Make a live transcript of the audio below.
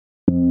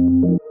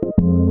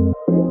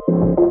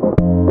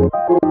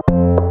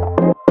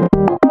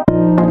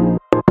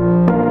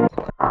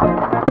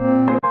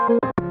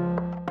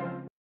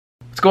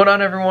going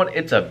on, everyone?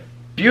 It's a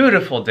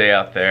beautiful day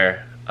out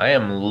there. I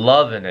am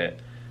loving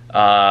it.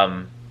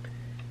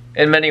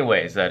 In many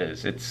ways, that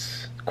is.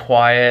 It's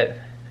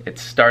quiet.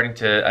 It's starting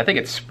to, I think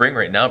it's spring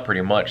right now pretty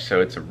much,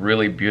 so it's a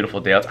really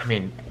beautiful day out. I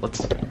mean,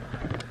 let's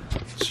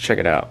check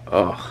it out.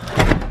 Oh,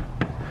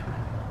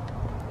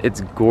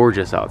 it's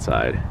gorgeous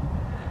outside.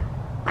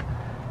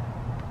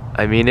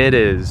 I mean, it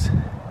is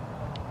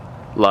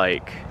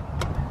like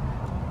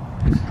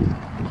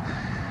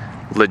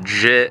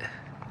legit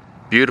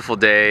beautiful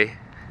day.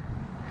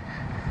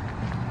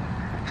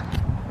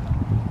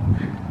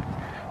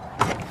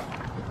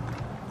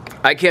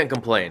 I can't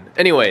complain.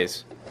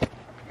 Anyways,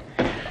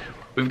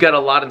 we've got a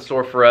lot in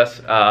store for us.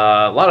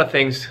 A lot of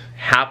things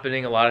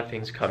happening, a lot of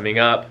things coming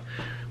up.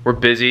 We're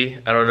busy.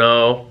 I don't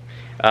know.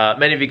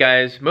 Many of you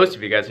guys, most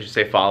of you guys, I should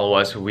say, follow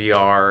us. We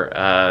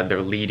are the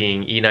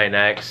leading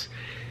E9X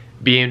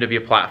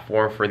BMW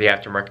platform for the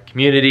aftermarket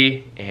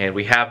community, and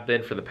we have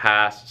been for the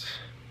past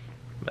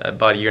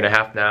about a year and a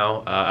half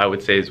now. I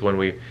would say is when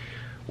we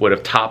would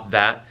have topped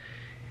that.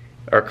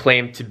 Our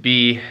claim to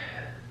be,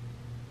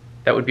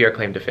 that would be our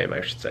claim to fame,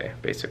 I should say,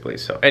 basically.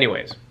 So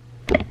anyways,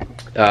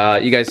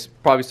 you guys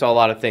probably saw a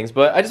lot of things,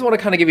 but I just want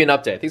to kind of give you an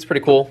update. I think it's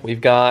pretty cool.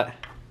 We've got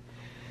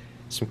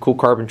some cool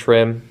carbon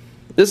trim.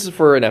 This is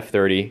for an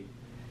F30,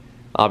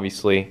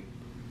 obviously,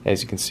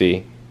 as you can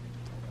see.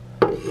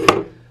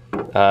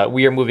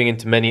 We are moving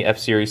into many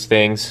F-Series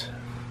things.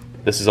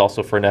 This is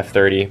also for an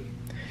F30.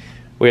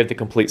 We have the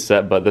complete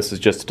set, but this is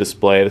just a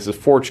display. This is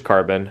forged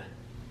carbon.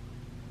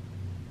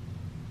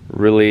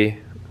 Really,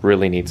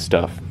 really neat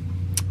stuff.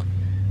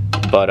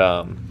 But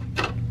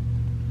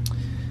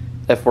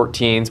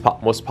F14's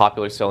most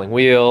popular selling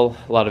wheel,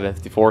 a lot of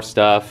F54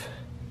 stuff,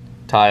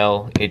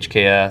 tile,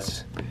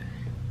 HKS,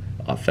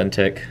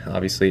 authentic,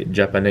 obviously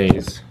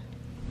Japanese,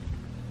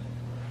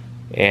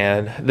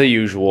 and the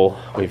usual.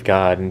 We've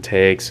got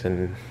intakes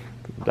and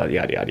yada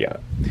yada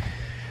yada.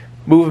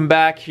 Moving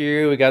back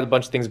here, we got a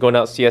bunch of things going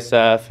out,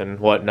 CSF and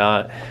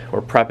whatnot.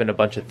 We're prepping a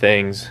bunch of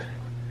things.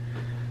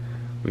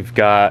 We've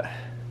got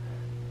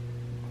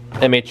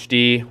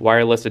MHD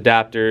wireless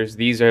adapters.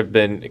 These have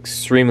been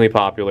extremely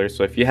popular,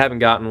 so if you haven't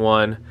gotten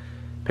one,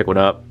 pick one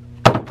up.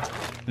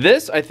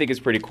 This I think is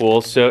pretty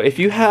cool. So if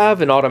you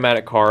have an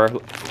automatic car,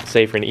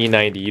 say for an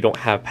E90, you don't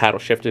have paddle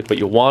shifted but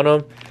you want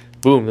them,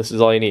 boom, this is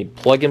all you need.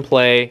 Plug and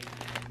play.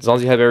 As long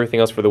as you have everything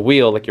else for the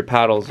wheel, like your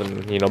paddles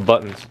and, you know,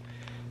 buttons,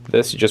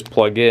 this you just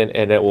plug in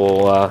and it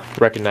will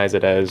recognize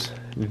it as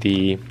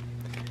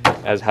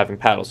having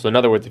paddles. So in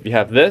other words, if you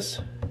have this,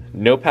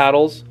 no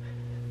paddles,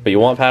 but you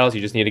want paddles,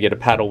 you just need to get a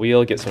paddle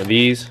wheel, get some of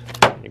these,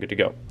 you're good to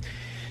go.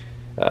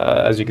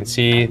 As you can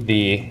see,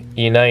 the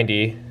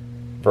E90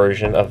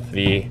 version of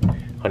the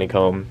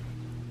honeycomb,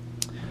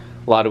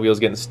 a lot of wheels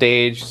getting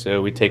staged, so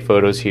we take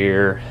photos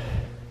here.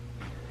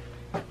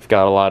 We've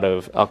got a lot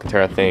of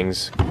Alcantara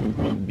things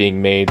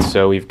being made,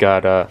 so we've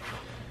got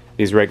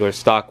these regular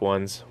stock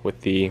ones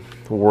with the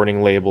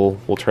warning label.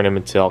 We'll turn them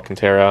into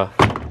Alcantara.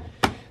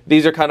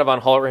 These are kind of on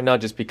halt right now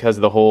just because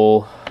of the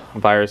whole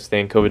virus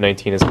thing.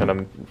 COVID-19 is kind of,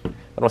 I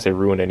don't want to say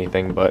ruin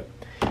anything, but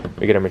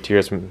we get our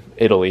materials from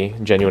Italy,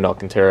 genuine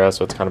Alcantara,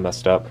 so it's kind of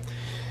messed up.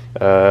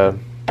 The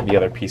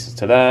other pieces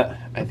to that,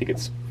 I think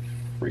it's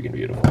freaking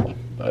beautiful,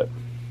 but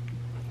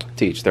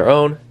to each their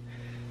own.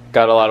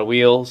 Got a lot of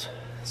wheels,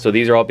 so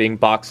these are all being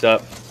boxed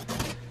up.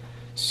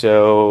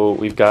 So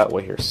we've got,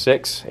 what here,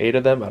 6, 8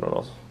 of them, I don't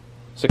know,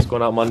 6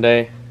 going out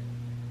Monday.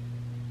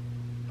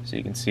 So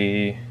you can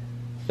see,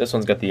 this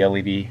one's got the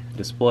LED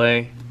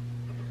display,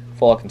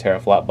 full Alcantara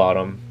flat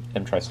bottom,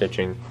 M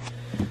tri-stitching.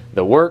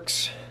 The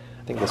works,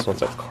 I think this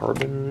one's a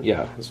carbon,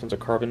 yeah, this one's a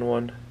carbon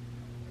one.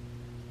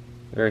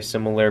 Very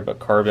similar, but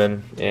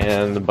carbon,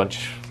 and a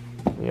bunch,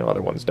 you know,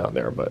 other ones down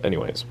there, but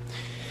anyways.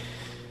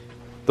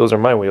 Those are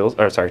my wheels,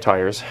 or sorry,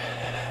 tires.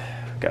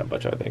 Got a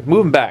bunch of other things.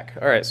 Moving back,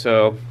 alright,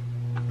 so,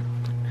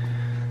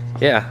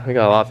 yeah, we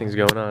got a lot of things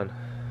going on.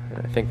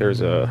 I think there's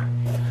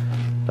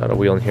not a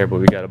wheel in here, but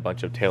we got a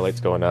bunch of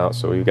taillights going out,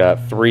 so we've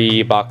got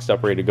 3 boxed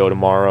up, ready to go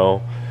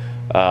tomorrow.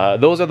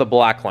 Those are the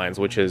black lines,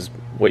 which is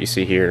what you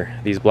see here.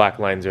 These black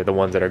lines are the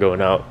ones that are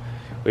going out.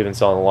 We've been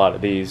selling a lot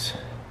of these.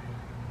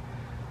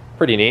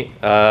 Pretty neat.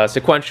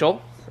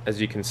 Sequential, as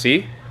you can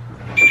see.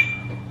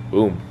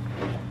 Boom.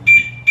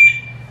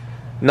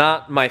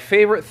 Not my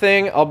favorite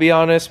thing, I'll be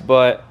honest,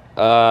 but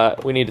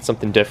we needed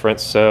something different,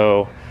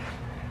 so...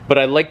 But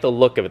I like the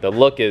look of it. The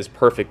look is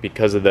perfect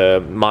because of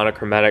the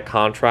monochromatic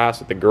contrast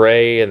with the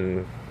gray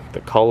and the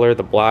color,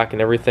 the black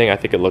and everything. I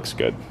think it looks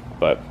good,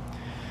 but...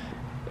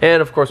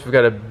 And of course we've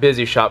got a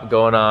busy shop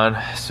going on,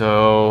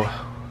 so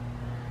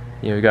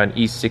you know, we got an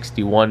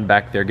E61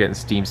 back there getting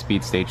steam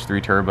speed stage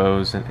 3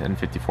 turbos and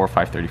 54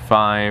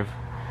 535,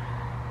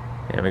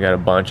 and we got a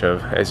bunch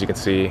of, as you can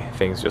see,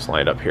 things just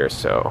lined up here,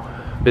 so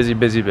busy,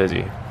 busy,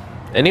 busy.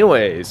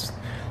 Anyways,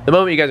 the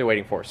moment you guys are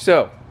waiting for.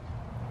 So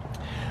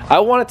I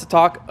wanted to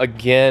talk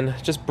again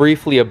just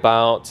briefly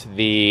about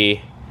the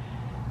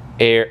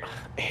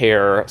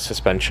air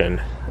suspension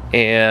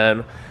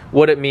and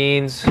what it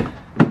means,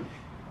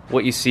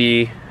 what you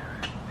see,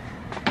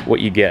 what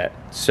you get.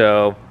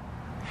 So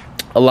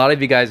A lot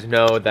of you guys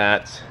know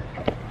that,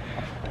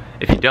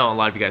 if you don't, a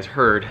lot of you guys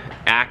heard,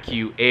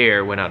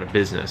 AccuAir went out of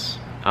business.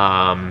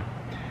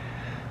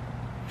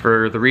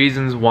 For the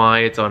reasons why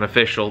it's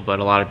unofficial, but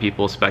a lot of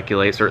people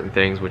speculate certain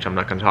things, which I'm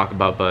not going to talk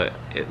about, but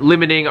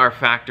limiting our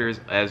factors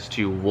as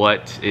to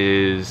what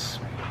is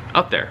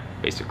up there,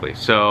 basically.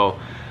 So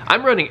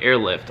I'm running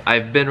Airlift.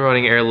 I've been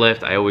running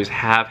Airlift. I always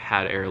have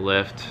had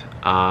Airlift.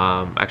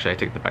 Actually, I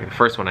take that back. The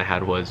first one I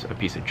had was a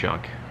piece of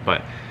junk,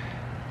 but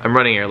I'm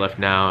running Airlift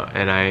now,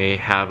 and I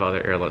have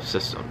other Airlift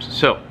systems.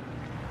 So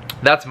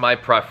that's my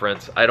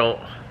preference. I don't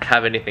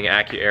have anything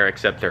AccuAir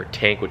except their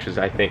tank, which is,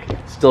 I think,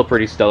 still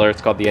pretty stellar.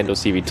 It's called the Endo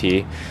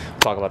CVT. We'll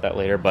talk about that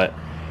later, but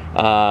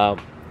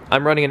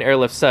I'm running an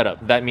Airlift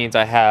setup. That means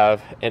I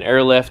have an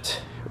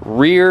Airlift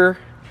rear,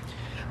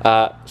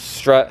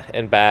 strut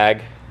and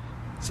bag.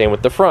 Same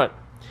with the front.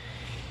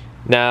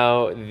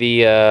 Now,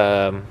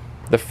 the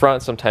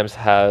front sometimes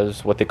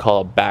has what they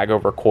call a bag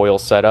over coil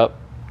setup,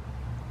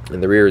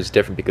 and the rear is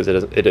different because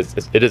it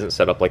isn't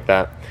set up like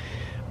that.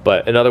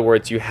 But in other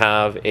words, you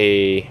have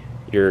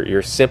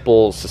your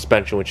simple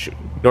suspension, which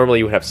normally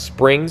you would have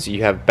springs,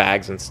 you have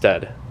bags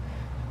instead.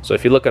 So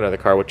if you look under the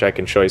car, which I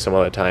can show you some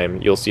other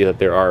time, you'll see that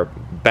there are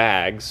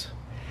bags,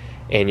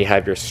 and you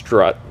have your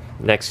strut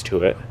next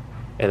to it,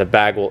 and the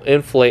bag will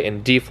inflate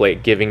and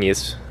deflate, giving you,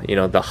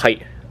 the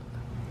height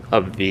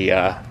of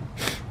the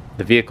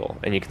vehicle,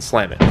 and you can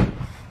slam it.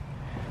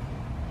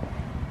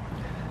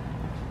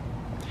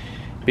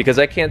 Because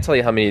I can't tell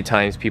you how many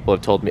times people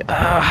have told me, "Oh,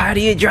 how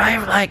do you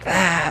drive like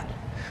that?"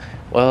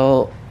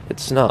 Well,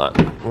 it's not.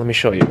 Let me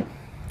show you.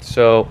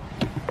 So,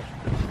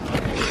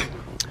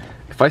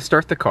 if I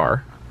start the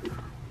car,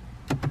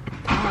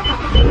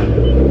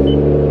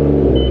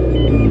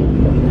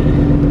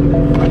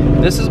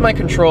 this is my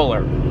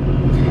controller.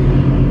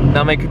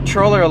 Now, my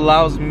controller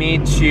allows me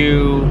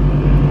to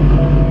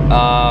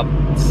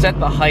set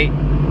the height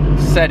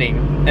setting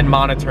and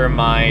monitor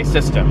my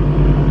system.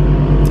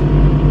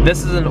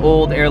 This is an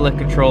old Airlift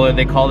controller.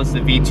 They call this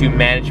the V2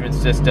 management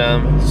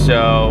system.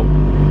 So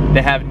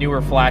they have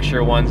newer,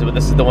 flashier ones, but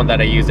this is the one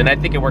that I use, and I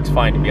think it works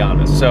fine, to be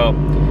honest. So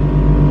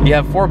you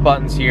have 4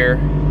 buttons here,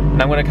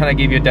 and I'm going to kind of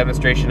give you a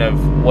demonstration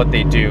of what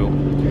they do.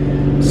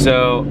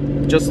 So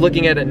just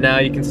looking at it now,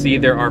 you can see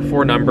there are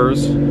 4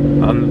 numbers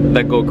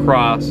that go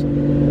across.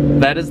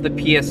 That is the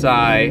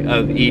PSI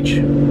of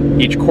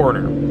each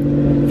corner.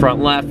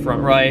 Front left,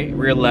 front right,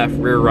 rear left,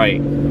 rear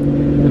right.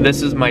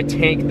 This is my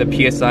tank, the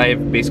PSI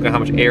of basically how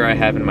much air I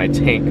have in my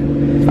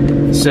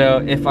tank.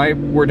 So if I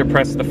were to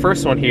press the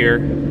first one here,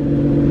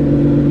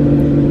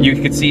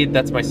 you can see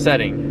that's my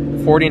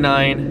setting.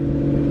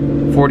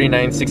 49,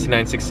 49,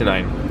 69,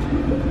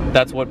 69.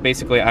 That's what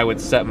basically I would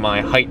set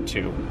my height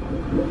to.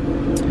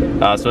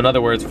 So in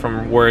other words,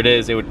 from where it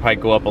is, it would probably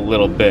go up a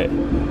little bit.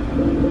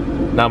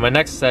 Now my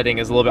next setting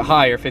is a little bit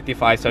higher,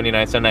 55,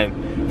 79,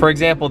 79. For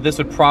example, this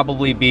would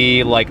probably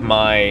be like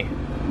my,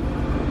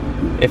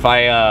 if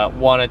I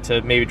wanted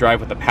to maybe drive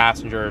with a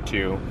passenger or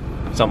two,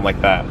 something like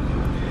that.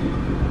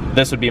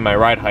 This would be my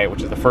ride height,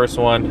 which is the first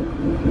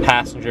one.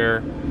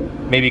 Passenger,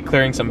 maybe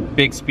clearing some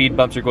big speed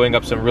bumps or going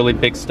up some really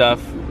big stuff,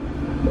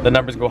 the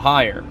numbers go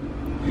higher.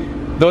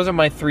 Those are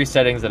my 3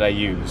 settings that I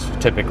use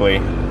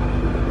typically.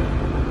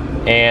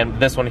 And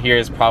this one here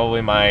is probably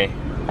my,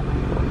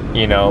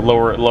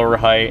 lower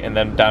height, and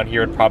then down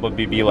here would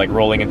probably be like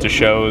rolling into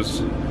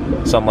shows,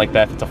 something like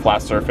that. If it's a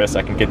flat surface,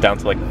 I can get down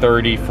to like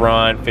 30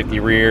 front, 50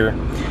 rear.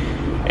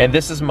 And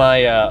this is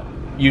my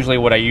usually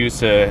what I use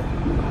to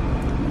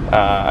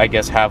I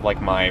guess have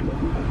like my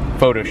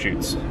photo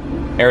shoots.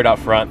 Aired out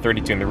front,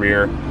 32 in the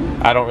rear.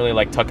 I don't really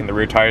like tucking the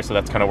rear tires, so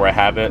that's kind of where I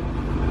have it.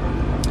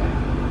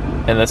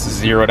 And this is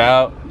zeroed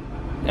out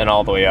and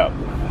all the way up.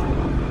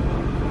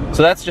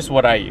 So that's just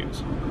what I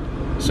use.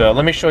 So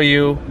let me show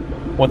you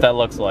what that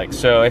looks like.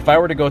 So if I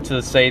were to go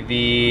to, say,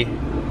 the,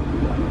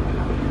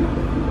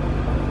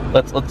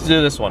 let's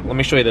do this one. Let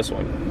me show you this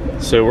one.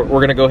 So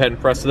we're gonna go ahead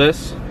and press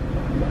this,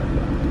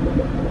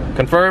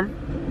 confirm,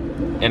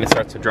 and it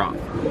starts to drop.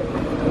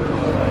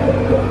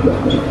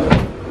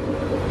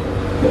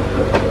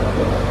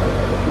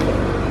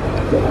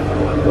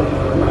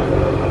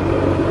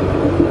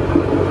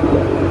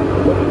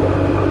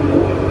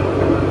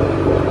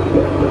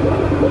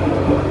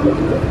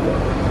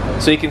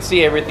 So you can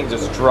see everything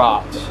just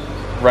dropped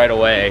right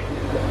away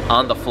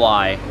on the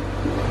fly.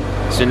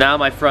 So now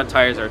my front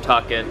tires are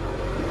tucking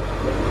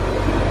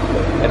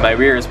and my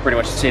rear is pretty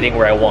much sitting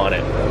where I want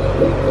it.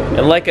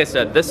 And like I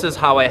said, this is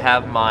how I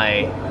have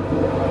my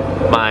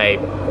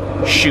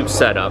shoot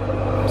set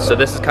up. So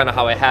this is kind of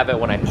how I have it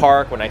when I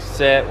park, when I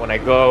sit, when I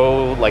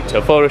go like to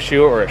a photo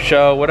shoot or a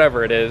show,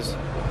 whatever it is.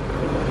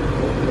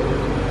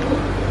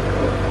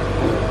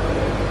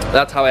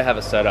 That's how I have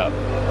it set up.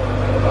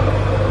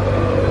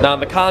 Now on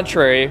the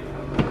contrary,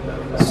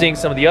 seeing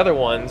some of the other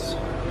ones,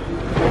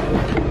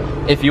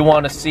 if you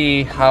want to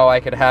see how I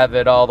could have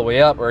it all the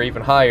way up or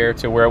even higher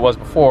to where it was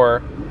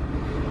before,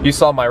 you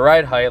saw my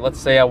ride height. Let's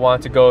say I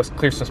wanted to go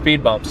clear some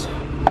speed bumps.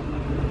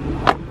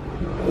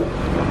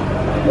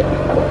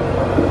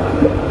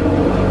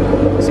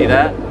 See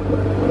that?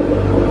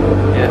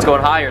 it's going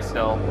higher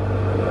still.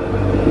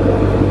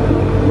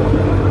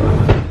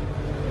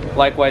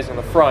 Likewise in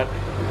the front,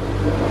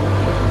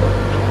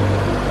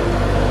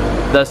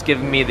 thus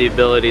giving me the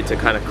ability to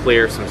kind of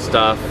clear some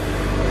stuff,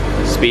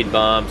 speed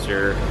bumps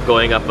or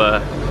going up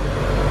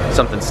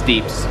something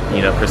steep,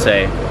 you know, per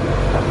se.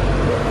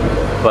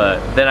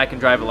 But then I can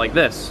drive it like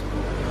this.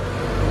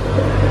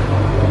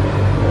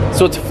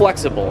 So it's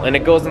flexible and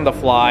it goes on the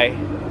fly,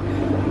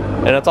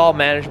 and it's all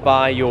managed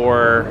by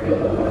your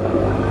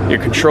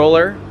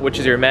controller, which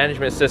is your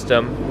management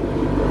system.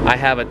 I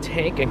have a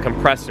tank and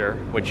compressor,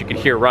 which you can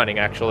hear running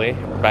actually,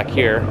 back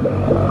here.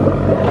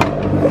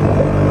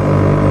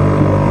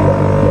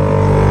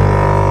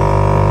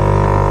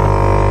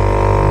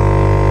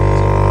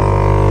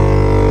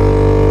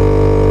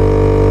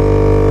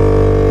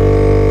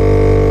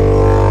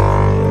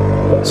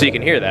 So you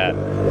can hear that.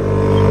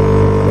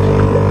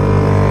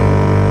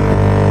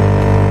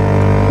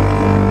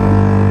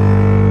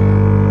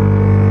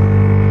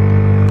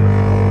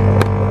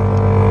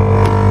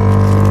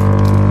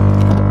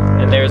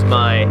 And there's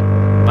my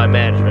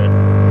management.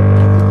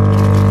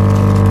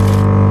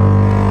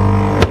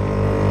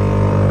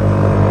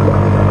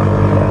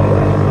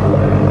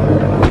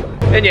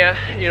 And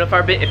yeah, you know, if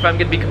I'm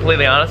gonna be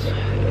completely honest,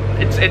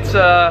 it's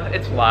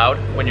loud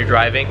when you're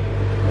driving.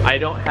 I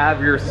don't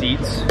have rear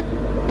seats.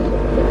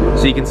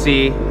 So you can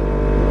see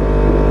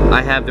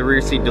I have the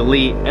rear seat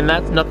delete, and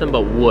that's nothing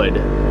but wood.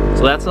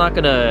 So that's not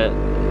gonna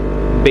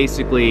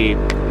basically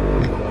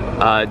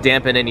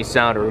dampen any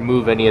sound or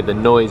remove any of the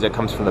noise that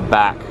comes from the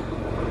back.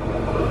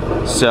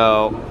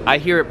 So I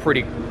hear it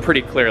pretty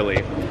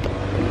clearly.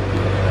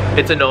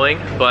 It's annoying,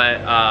 but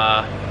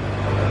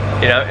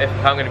you know, if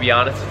I'm gonna be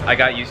honest, I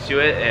got used to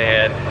it,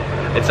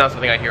 and it's not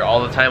something I hear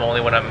all the time,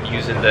 only when I'm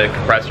using the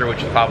compressor,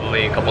 which is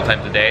probably a couple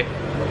times a day.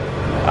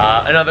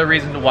 Another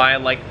reason why I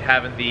like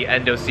having the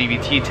Endo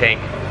CVT tank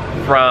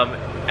from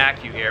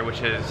AccuAir,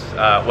 which is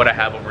what I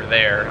have over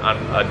there.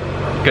 I'm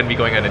going to be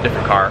going on a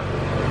different car.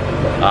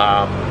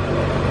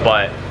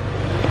 But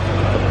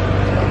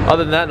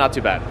other than that, not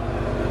too bad.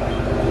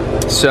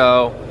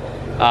 So,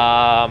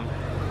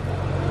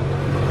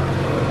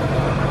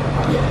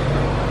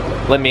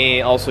 let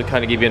me also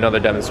kind of give you another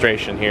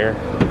demonstration here.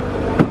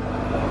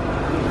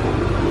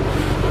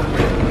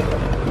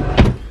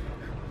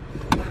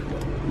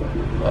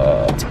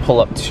 Let's pull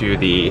up to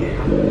the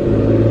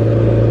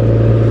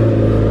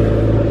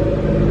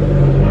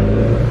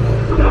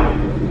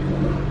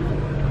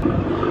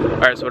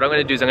Alright, so what I'm going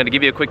to do is I'm going to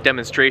give you a quick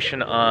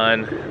demonstration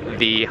on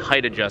the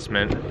height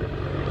adjustment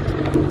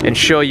and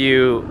show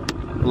you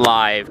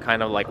live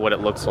kind of like what it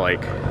looks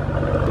like.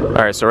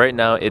 Alright, so right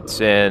now it's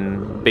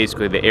in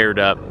basically the aired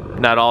up,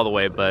 not all the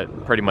way,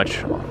 but pretty much,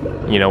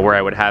 you know, where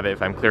I would have it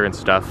if I'm clearing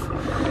stuff.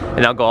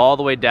 And I'll go all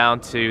the way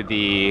down to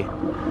the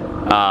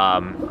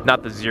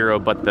not the 0,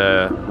 but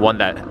the one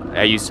that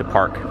I used to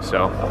park.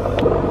 So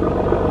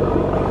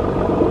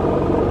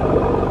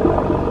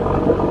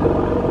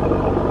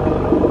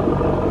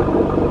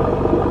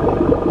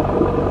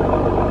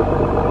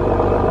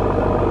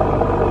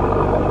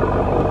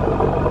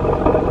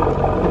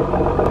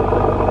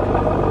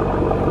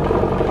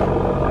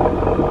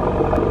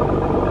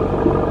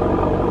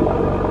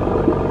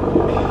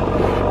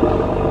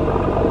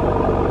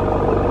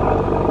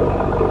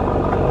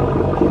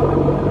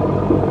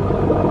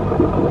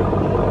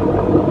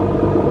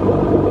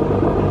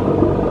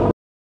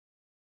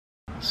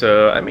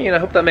I mean, I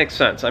hope that makes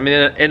sense. I mean,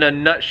 in a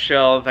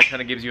nutshell, that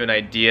kind of gives you an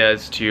idea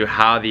as to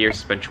how the air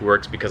suspension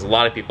works, because a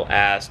lot of people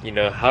ask, you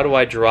know, how do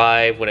I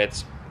drive when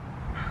it's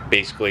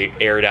basically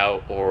aired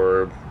out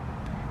or,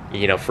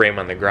 you know, frame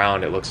on the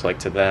ground, it looks like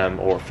to them,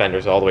 or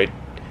fenders all the way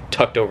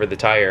tucked over the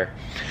tire?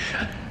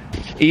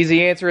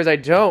 Easy answer is I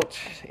don't,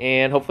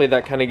 and hopefully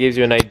that kind of gives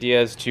you an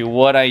idea as to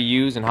what I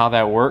use and how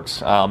that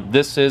works.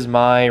 This is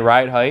my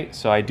ride height,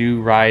 so I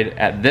do ride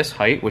at this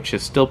height, which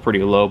is still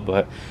pretty low,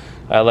 but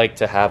I like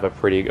to have a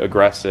pretty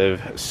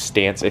aggressive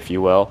stance, if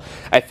you will.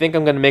 I think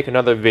I'm going to make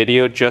another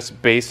video just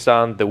based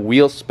on the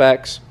wheel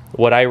specs,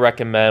 what I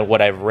recommend,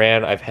 what I've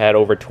ran. I've had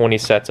over 20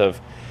 sets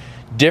of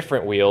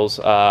different wheels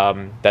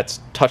that's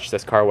touched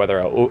this car,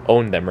 whether I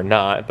own them or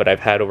not, but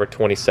I've had over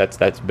 20 sets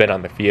that's been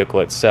on the vehicle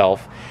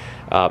itself.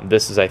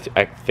 This is, I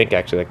think,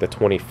 actually like the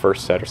 21st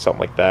set or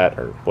something like that,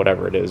 or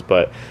whatever it is,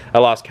 but I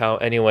lost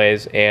count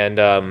anyways. And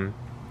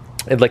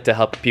I'd like to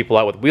help people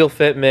out with wheel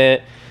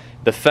fitment,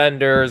 the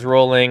fenders,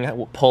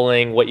 rolling,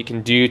 pulling, what you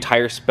can do,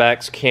 tire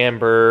specs,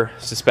 camber,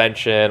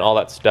 suspension, all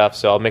that stuff.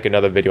 So I'll make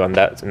another video on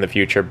that in the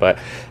future, but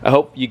I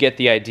hope you get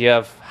the idea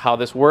of how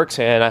this works,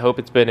 and I hope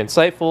it's been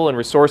insightful and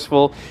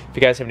resourceful. If you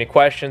guys have any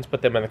questions,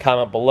 put them in the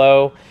comment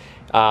below.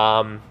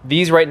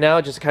 These right now,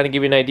 just to kind of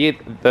give you an idea,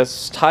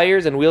 the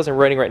tires and wheels I'm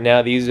running right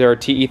now, these are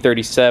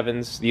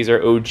TE37s. These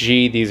are OG.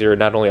 These are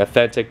not only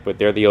authentic, but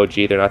they're the OG.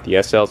 They're not the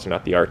SLs. They're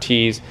not the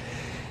RTs.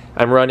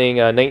 I'm running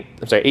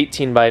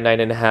 18 by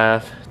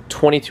 9.5,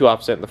 22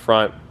 offset in the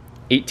front,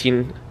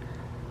 18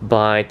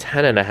 by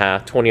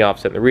 10.5, 20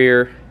 offset in the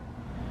rear,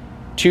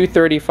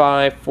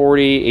 235,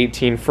 40,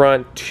 18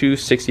 front,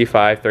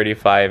 265,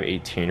 35,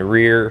 18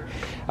 rear.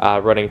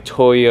 running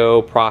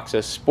Toyo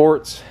Proxys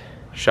Sports.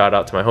 Shout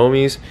out to my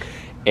homies.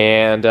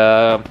 And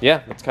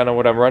yeah, that's kind of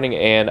what I'm running.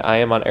 And I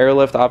am on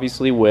Airlift,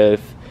 obviously,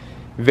 with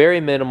very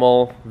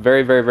minimal,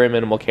 very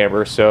minimal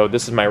camber. So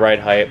this is my ride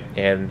height,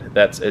 and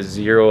that's as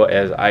zero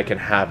as I can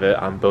have it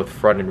on both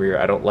front and rear.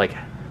 I don't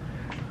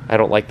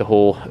like the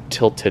whole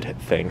tilted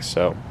thing.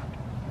 So,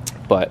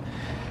 but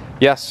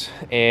yes,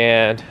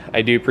 and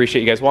I do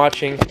appreciate you guys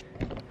watching. If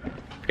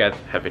you guys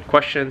have any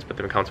questions, put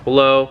them in the comments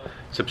below.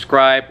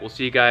 Subscribe. We'll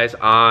see you guys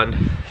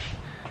on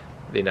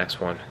the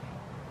next one.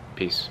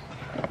 Peace.